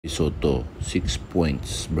Sotto 6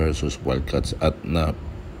 points versus Wildcats at na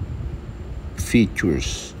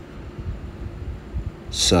features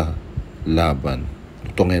sa laban.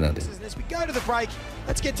 Tutungin natin. As we go to the break,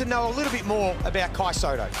 let's get to know a little bit more about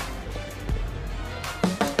Sotto.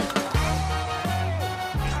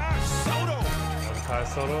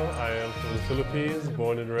 Sotto. I am from the Philippines,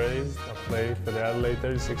 born and raised. I played for the Adelaide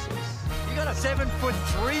 36ers. You got a 7'3"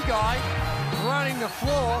 guy running the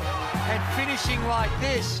floor and finishing like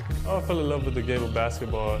this. I fell in love with the game of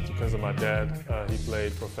basketball because of my dad. He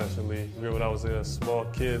played professionally. When I was a small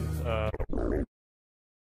kid,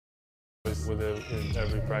 with him in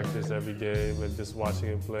every practice, every game, and just watching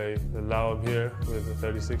him play. And now I'm here with the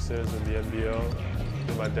 36ers and the NBL.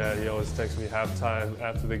 And my dad, he always texts me halftime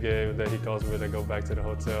after the game, and then he calls me when I go back to the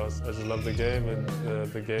hotels. I just love the game, and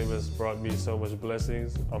the game has brought me so much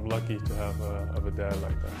blessings. I'm lucky to have a dad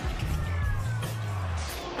like that.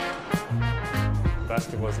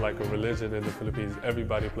 Basketball is like a religion in the Philippines.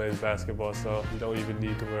 Everybody plays basketball, so you don't even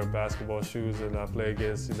need to wear basketball shoes. And I play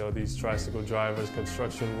against, these tricycle drivers,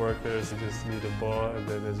 construction workers. You just need a ball, and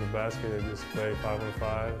then there's a basket, and just play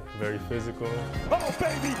 5-on-5. Very physical. Oh,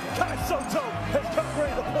 baby! Sotto has come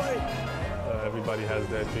ready to play. Everybody has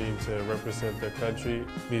that dream to represent their country.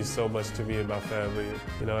 It means so much to me and my family.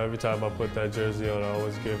 Every time I put that jersey on, I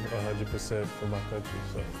always give 100% for my country.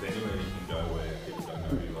 So. Is there anywhere you can go where people don't know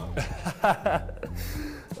who you are?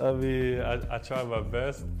 I mean, I try my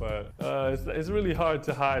best, but it's really hard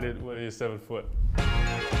to hide it when you're 7 foot.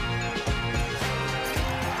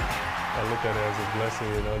 I look at it as a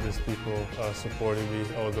blessing, just people supporting me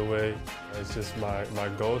all the way. It's just my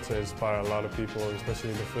goal to inspire a lot of people,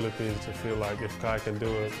 especially in the Philippines, to feel like if Kai can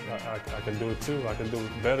do it, I can do it too. I can do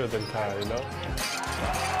it better than Kai,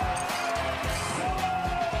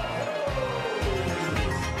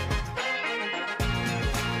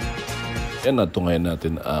 Yan, natungayan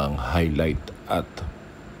natin ang highlight at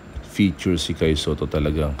feature si Sotto.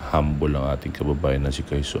 Talagang humble ang ating kababayan na si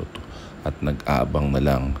Sotto at nag-aabang na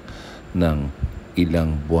lang ng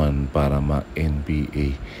ilang buwan para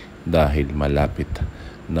ma-NBA dahil malapit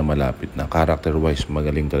na. Character-wise,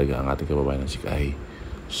 magaling talaga ang ating kababayan na si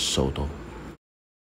Sotto.